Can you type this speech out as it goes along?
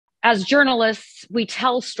As journalists, we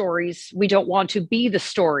tell stories. We don't want to be the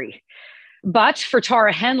story. But for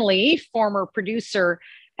Tara Henley, former producer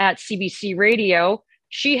at CBC Radio,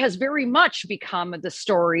 she has very much become the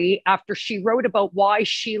story after she wrote about why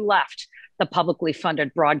she left the publicly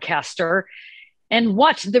funded broadcaster and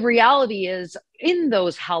what the reality is in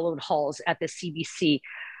those hallowed halls at the CBC.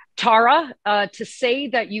 Tara, to say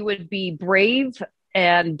that you would be brave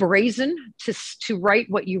and brazen to write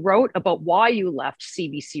what you wrote about why you left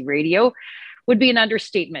CBC Radio would be an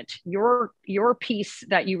understatement. Your piece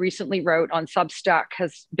that you recently wrote on Substack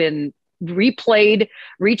has been replayed,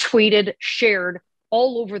 retweeted, shared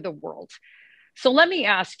all over the world. So let me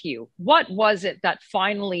ask you, what was it that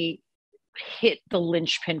finally hit the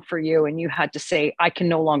linchpin for you and you had to say, I can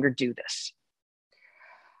no longer do this?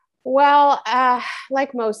 Well,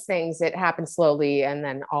 like most things, it happened slowly and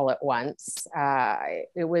then all at once.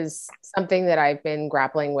 It was something that I've been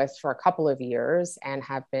grappling with for a couple of years and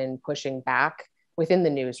have been pushing back within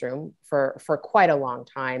the newsroom for quite a long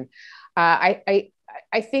time. I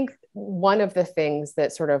think one of the things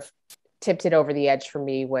that sort of tipped it over the edge for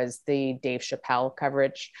me was the Dave Chappelle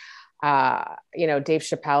coverage. Dave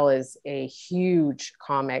Chappelle is a huge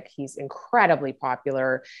comic. He's incredibly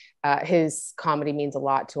popular. His comedy means a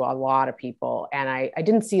lot to a lot of people. And I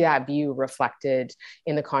didn't see that view reflected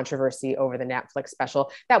in the controversy over the Netflix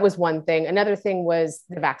special. That was one thing. Another thing was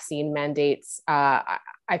the vaccine mandates. I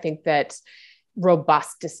think that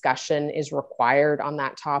robust discussion is required on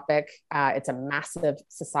that topic. It's a massive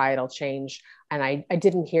societal change. And I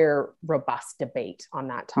didn't hear robust debate on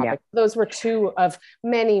that topic. Yeah. Those were two of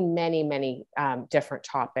many, many, many different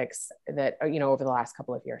topics that, over the last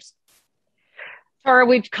couple of years. Tara,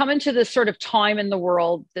 we've come into this sort of time in the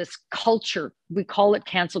world, this culture, we call it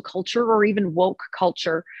cancel culture or even woke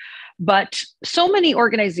culture. But so many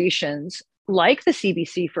organizations like the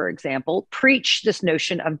CBC, for example, preach this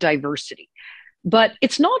notion of diversity. But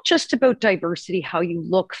it's not just about diversity, how you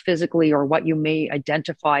look physically or what you may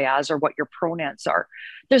identify as or what your pronouns are.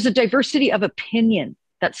 There's a diversity of opinion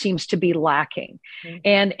that seems to be lacking. Mm-hmm.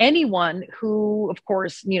 And anyone who, of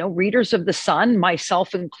course, readers of The Sun,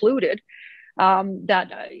 myself included,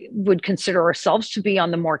 that would consider ourselves to be on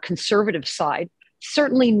the more conservative side,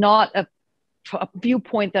 certainly not a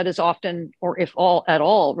viewpoint that is often, or if all at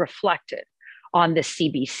all, reflected on the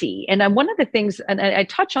CBC. And one of the things, and I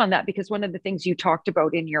touch on that because one of the things you talked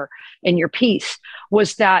about in your piece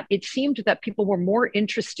was that it seemed that people were more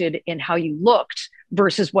interested in how you looked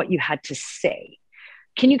versus what you had to say.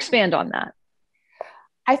 Can you expand on that?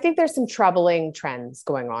 I think there's some troubling trends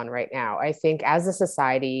going on right now. I think as a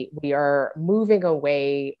society, we are moving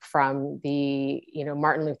away from the,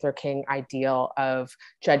 Martin Luther King ideal of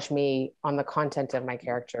judge me on the content of my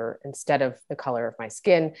character instead of the color of my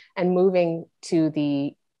skin, and moving to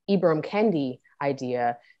the Ibram Kendi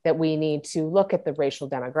idea that we need to look at the racial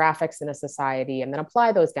demographics in a society and then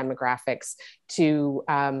apply those demographics to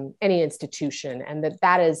any institution, and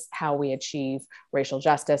that is how we achieve racial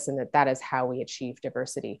justice and that is how we achieve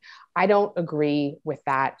diversity. I don't agree with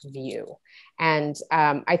that view. And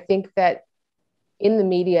I think that in the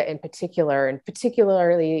media in particular, and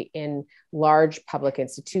particularly in large public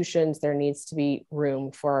institutions, there needs to be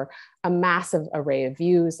room for a massive array of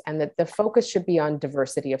views, and that the focus should be on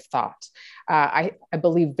diversity of thought. I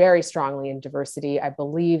believe very strongly in diversity. I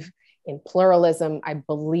believe in pluralism. I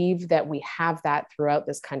believe that we have that throughout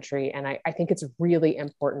this country. And I think it's really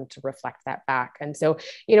important to reflect that back. And so,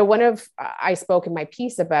 I spoke in my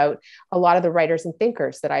piece about a lot of the writers and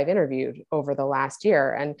thinkers that I've interviewed over the last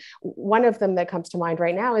year. And one of them that comes to mind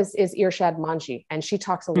right now is Irshad Manji. And she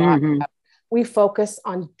talks a lot about, we focus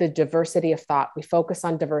on the diversity of thought. We focus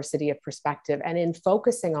on diversity of perspective. And in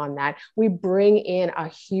focusing on that, we bring in a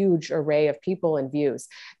huge array of people and views.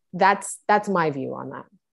 That's my view on that.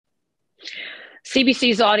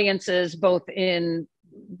 CBC's audiences, both in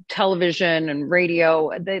television and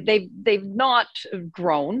radio, they've not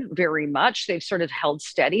grown very much. They've sort of held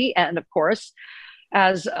steady. And of course,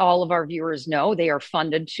 as all of our viewers know, they are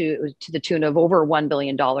funded to the tune of over $1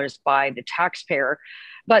 billion by the taxpayer.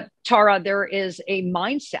 But Tara, there is a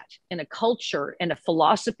mindset and a culture and a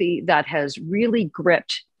philosophy that has really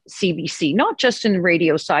gripped CBC, not just in the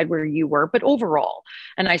radio side where you were, but overall.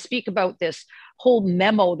 And I speak about this whole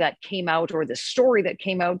memo that came out, or the story that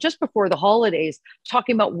came out just before the holidays,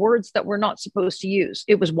 talking about words that we're not supposed to use.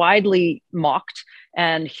 It was widely mocked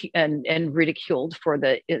and ridiculed for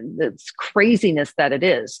the craziness that it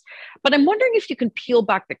is. But I'm wondering if you can peel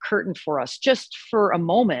back the curtain for us just for a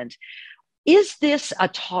moment. Is this a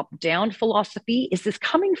top-down philosophy? Is this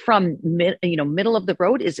coming from middle of the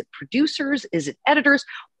road? Is it producers? Is it editors?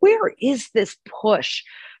 Where is this push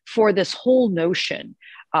for this whole notion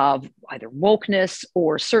of either wokeness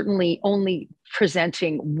or certainly only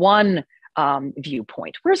presenting one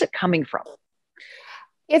viewpoint? Where's it coming from?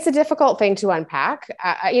 It's a difficult thing to unpack.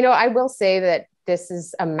 I will say that this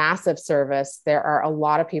is a massive service. There are a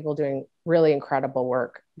lot of people doing really incredible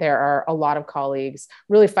work. There are a lot of colleagues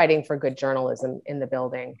really fighting for good journalism in the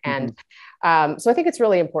building. And so I think it's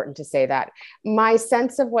really important to say that. My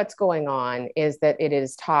sense of what's going on is that it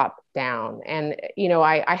is top down. And,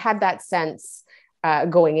 I had that sense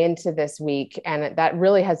going into this week, and that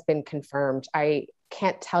really has been confirmed. I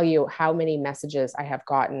can't tell you how many messages I have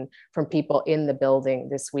gotten from people in the building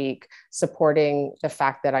this week supporting the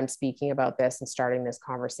fact that I'm speaking about this and starting this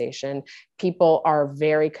conversation. People are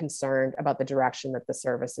very concerned about the direction that the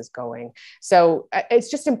service is going. So it's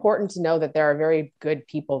just important to know that there are very good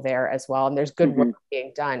people there as well, and there's good work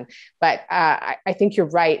being done. But I think you're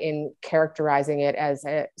right in characterizing it as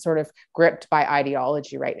a sort of gripped by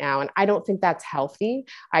ideology right now. And I don't think that's healthy.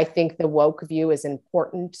 I think the woke view is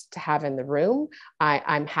important to have in the room.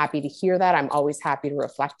 I'm happy to hear that. I'm always happy to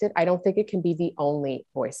reflect it. I don't think it can be the only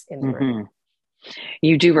voice in the room.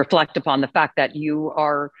 You do reflect upon the fact that you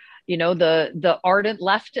are, the ardent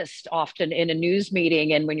leftist often in a news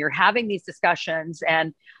meeting. And when you're having these discussions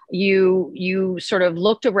and you sort of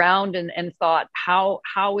looked around and thought,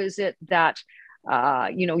 how is it that,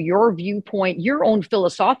 your viewpoint, your own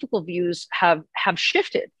philosophical views have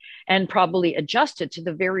shifted and probably adjusted to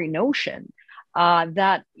the very notion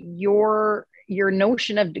that your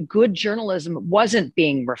notion of good journalism wasn't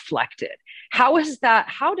being reflected. How did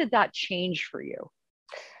that change for you?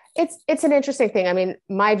 It's an interesting thing. I mean,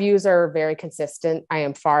 my views are very consistent. I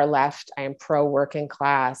am far left. I am pro working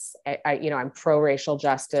class. I'm pro racial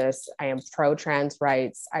justice. I am pro trans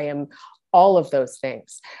rights. I am all of those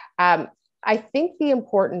things. I think the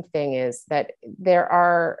important thing is that there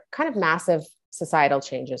are kind of massive societal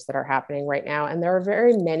changes that are happening right now. And there are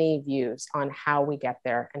very many views on how we get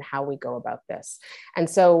there and how we go about this. And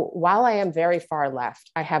so while I am very far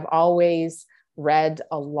left, I have always read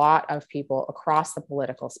a lot of people across the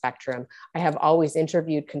political spectrum. I have always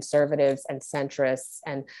interviewed conservatives and centrists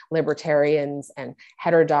and libertarians and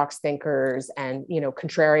heterodox thinkers and,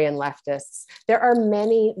 contrarian leftists. There are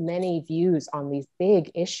many, many views on these big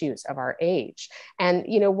issues of our age. And,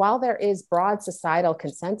 while there is broad societal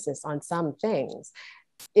consensus on some things,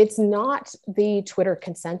 it's not the Twitter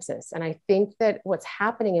consensus. And I think that what's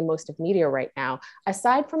happening in most of media right now,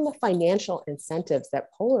 aside from the financial incentives that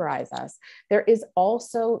polarize us, there is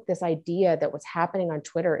also this idea that what's happening on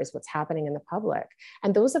Twitter is what's happening in the public.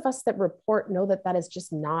 And those of us that report know that that is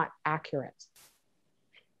just not accurate.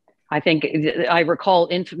 I think I recall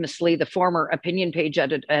infamously the former opinion page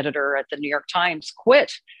editor at the New York Times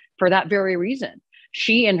quit for that very reason.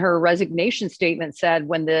 She, in her resignation statement, said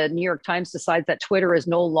when the New York Times decides that Twitter is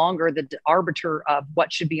no longer the arbiter of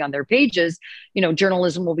what should be on their pages,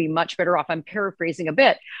 journalism will be much better off. I'm paraphrasing a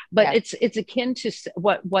bit, but yeah. It's akin to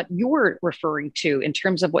what you're referring to in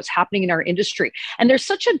terms of what's happening in our industry. And there's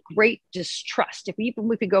such a great distrust. If we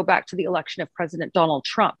could go back to the election of President Donald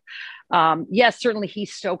Trump, yes, certainly he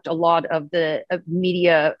stoked a lot of the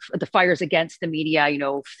media, the fires against the media,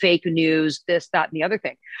 fake news, this, that, and the other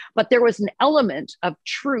thing. But there was an element of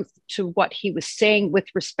truth to what he was saying with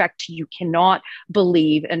respect to you cannot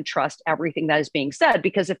believe and trust everything that is being said.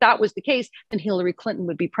 Because if that was the case, then Hillary Clinton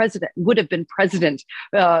would have been president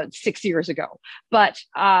 6 years ago. But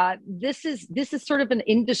this is sort of an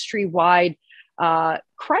industry-wide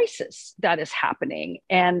crisis that is happening.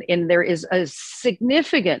 And there is a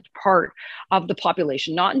significant part of the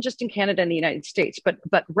population, not just in Canada and the United States,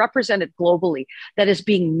 but represented globally, that is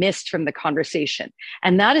being missed from the conversation.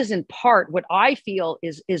 And that is in part what I feel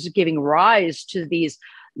is giving rise to these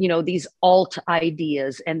alt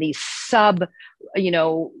ideas and these sub,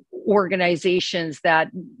 organizations that,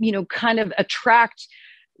 kind of attract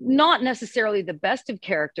not necessarily the best of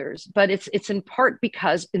characters, but it's in part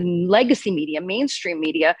because legacy media, mainstream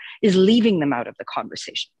media, is leaving them out of the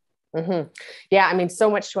conversation. Mm-hmm. Yeah, I mean, so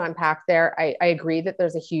much to unpack there. I agree that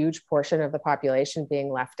there's a huge portion of the population being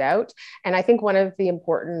left out. And I think one of the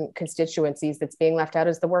important constituencies that's being left out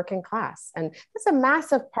is the working class. And that's a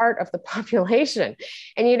massive part of the population.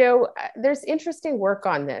 And, there's interesting work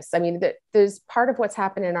on this. I mean, there's part of what's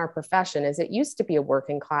happened in our profession is it used to be a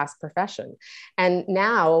working class profession. And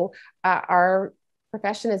now our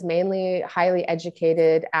profession is mainly highly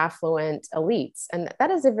educated, affluent elites. And that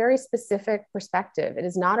is a very specific perspective. It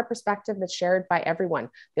is not a perspective that's shared by everyone.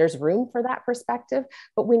 There's room for that perspective,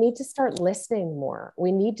 but we need to start listening more.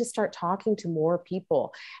 We need to start talking to more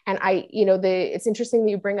people. And it's interesting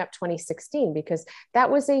that you bring up 2016, because that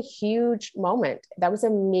was a huge moment. That was a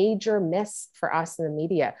major miss for us in the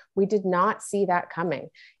media. We did not see that coming.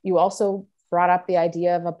 You also brought up the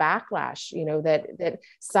idea of a backlash, that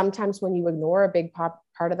sometimes when you ignore a big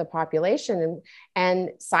part of the population and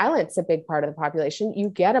silence a big part of the population, you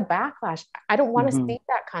get a backlash. I don't want to see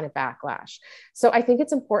that kind of backlash. So I think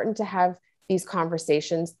it's important to have these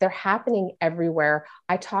conversations. They're happening everywhere.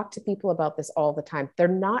 I talk to people about this all the time. They're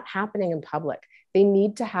not happening in public. They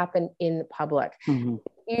need to happen in public.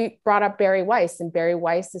 You brought up Bari Weiss, and Bari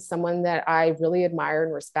Weiss is someone that I really admire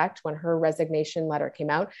and respect. When her resignation letter came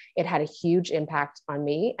out, it had a huge impact on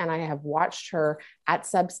me. And I have watched her at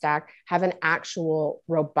Substack have an actual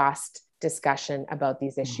robust discussion about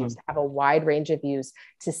these issues, have a wide range of views,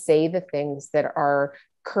 to say the things that are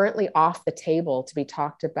currently off the table to be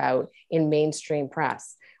talked about in mainstream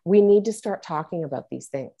press. We need to start talking about these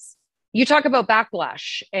things. You talk about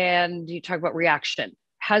backlash and you talk about reaction.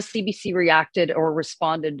 Has CBC reacted or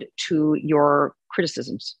responded to your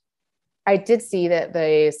criticisms? I did see that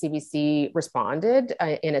the CBC responded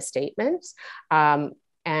in a statement.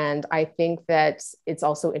 And I think that it's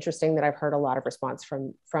also interesting that I've heard a lot of response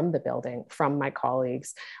from the building, from my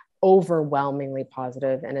colleagues, overwhelmingly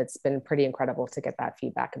positive. And it's been pretty incredible to get that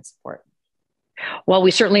feedback and support. Well,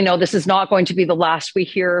 we certainly know this is not going to be the last we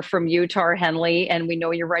hear from you, Tara Henley, and we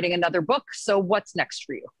know you're writing another book. So what's next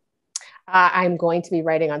for you? I'm going to be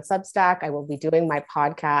writing on Substack. I will be doing my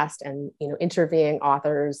podcast and interviewing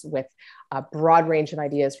authors with a broad range of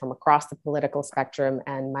ideas from across the political spectrum.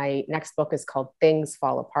 And my next book is called Things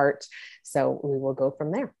Fall Apart. So we will go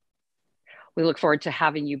from there. We look forward to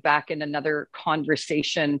having you back in another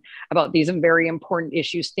conversation about these very important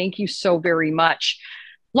issues. Thank you so very much.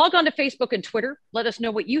 Log on to Facebook and Twitter. Let us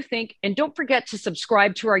know what you think. And don't forget to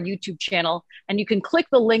subscribe to our YouTube channel. And you can click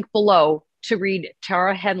the link below to read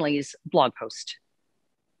Tara Henley's blog post.